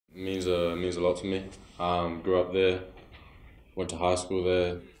means a lot to me. Grew up there, went to high school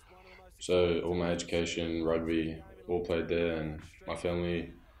there, so all my education, rugby, all played there, and my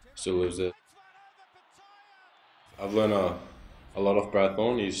family still lives there. I've learned a lot off Brad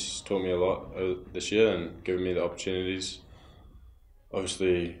Thorn. He's taught me a lot this year and given me the opportunities.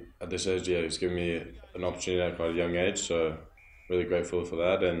 Obviously, at this age, yeah, he's given me an opportunity at quite a young age, so really grateful for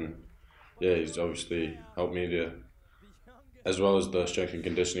that. And yeah, he's obviously helped me to, as well as the strength and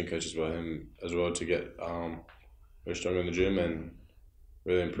conditioning coaches by him as well, to get very strong in the gym and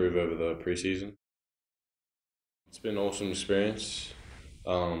really improve over the preseason. It's been an awesome experience.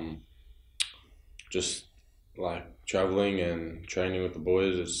 Um, just like traveling and training with the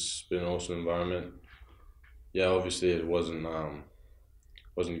boys, it's been an awesome environment. Yeah, obviously it wasn't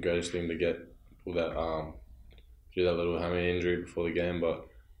the greatest thing to get all that through that little hammy injury before the game, but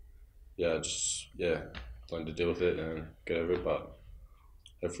yeah, just yeah, learned to deal with it and get over it. But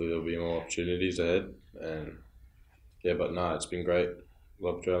hopefully there'll be more opportunities ahead. And yeah, but nah, it's been great.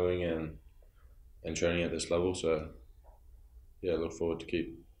 Love traveling and training at this level. So yeah, look forward to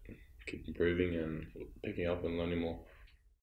keep improving and picking up and learning more.